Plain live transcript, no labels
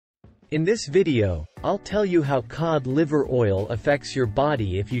In this video, I'll tell you how cod liver oil affects your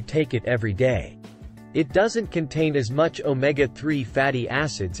body if you take it every day. It doesn't contain as much omega-3 fatty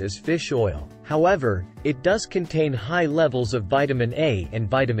acids as fish oil. However, it does contain high levels of vitamin A and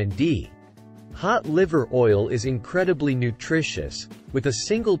vitamin D. Hot liver oil is incredibly nutritious, with a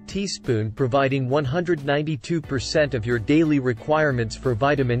single teaspoon providing 192% of your daily requirements for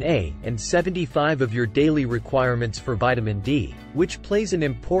vitamin A and 75% of your daily requirements for vitamin D, which plays an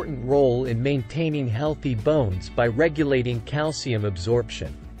important role in maintaining healthy bones by regulating calcium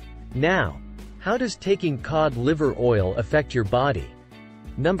absorption. Now, how does taking cod liver oil affect your body?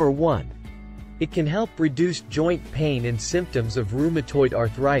 Number 1. It can help reduce joint pain and symptoms of rheumatoid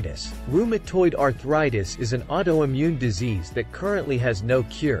arthritis. Rheumatoid arthritis is an autoimmune disease that currently has no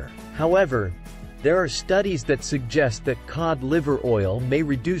cure. However, there are studies that suggest that cod liver oil may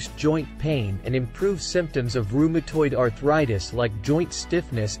reduce joint pain and improve symptoms of rheumatoid arthritis like joint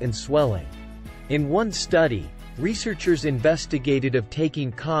stiffness and swelling. In one study, researchers investigated if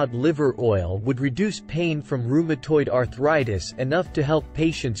taking cod liver oil would reduce pain from rheumatoid arthritis enough to help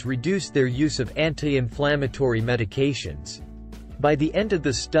patients reduce their use of anti-inflammatory medications. By the end of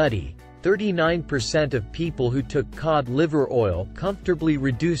the study, 39% of people who took cod liver oil comfortably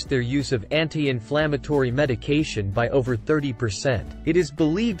reduced their use of anti-inflammatory medication by over 30%. It is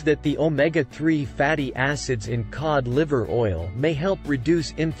believed that the omega-3 fatty acids in cod liver oil may help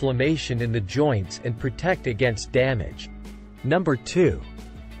reduce inflammation in the joints and protect against damage. Number 2.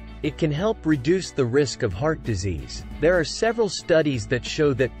 It can help reduce the risk of heart disease. There are several studies that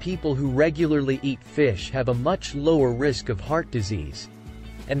show that people who regularly eat fish have a much lower risk of heart disease,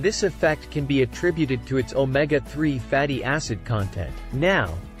 and this effect can be attributed to its omega-3 fatty acid content.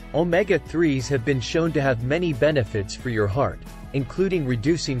 Now, omega-3s have been shown to have many benefits for your heart, including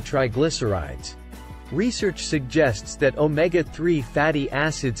reducing triglycerides. Research suggests that omega-3 fatty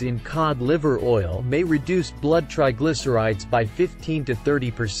acids in cod liver oil may reduce blood triglycerides by 15 to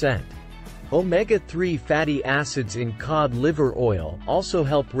 30%. Omega-3 fatty acids in cod liver oil also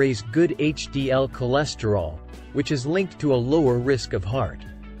help raise good HDL cholesterol, which is linked to a lower risk of heart.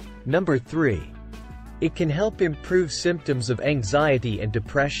 Number 3. It can help improve symptoms of anxiety and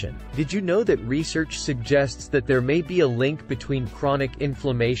depression. Did you know that research suggests that there may be a link between chronic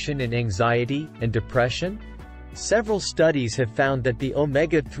inflammation and anxiety and depression? Several studies have found that the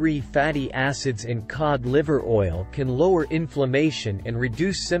omega-3 fatty acids in cod liver oil can lower inflammation and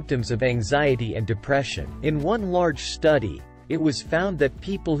reduce symptoms of anxiety and depression. In one large study, it was found that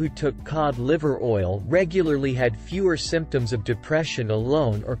people who took cod liver oil regularly had fewer symptoms of depression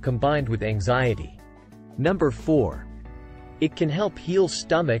alone or combined with anxiety. Number 4. It can help heal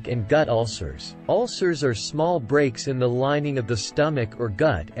stomach and gut ulcers. Ulcers are small breaks in the lining of the stomach or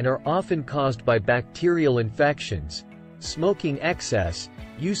gut and are often caused by bacterial infections, smoking excess,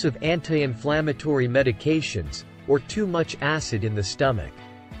 use of anti-inflammatory medications, or too much acid in the stomach.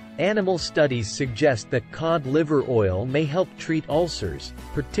 Animal studies suggest that cod liver oil may help treat ulcers,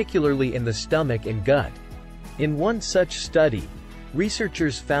 particularly in the stomach and gut. In one such study,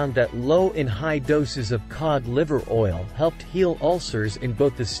 researchers found that low and high doses of cod liver oil helped heal ulcers in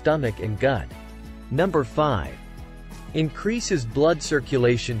both the stomach and gut. Number 5. Increases blood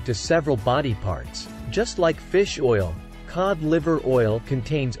circulation to several body parts. Just like fish oil, cod liver oil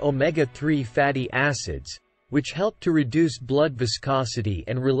contains omega-3 fatty acids, which help to reduce blood viscosity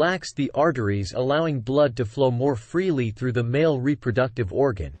and relax the arteries, allowing blood to flow more freely through the male reproductive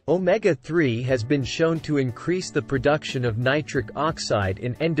organ. Omega-3 has been shown to increase the production of nitric oxide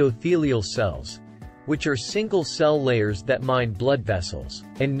in endothelial cells, which are single cell layers that mine blood vessels,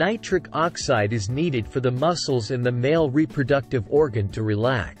 and nitric oxide is needed for the muscles in the male reproductive organ to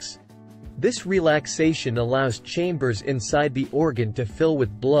relax. This relaxation allows chambers inside the organ to fill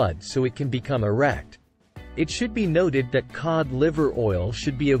with blood so it can become erect. It should be noted that cod liver oil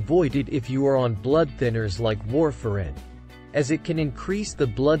should be avoided if you are on blood thinners like warfarin, as it can increase the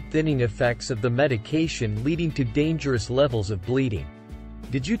blood thinning effects of the medication, leading to dangerous levels of bleeding.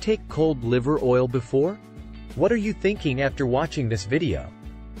 Did you take cod liver oil before? What are you thinking after watching this video?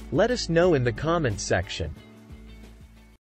 Let us know in the comments section.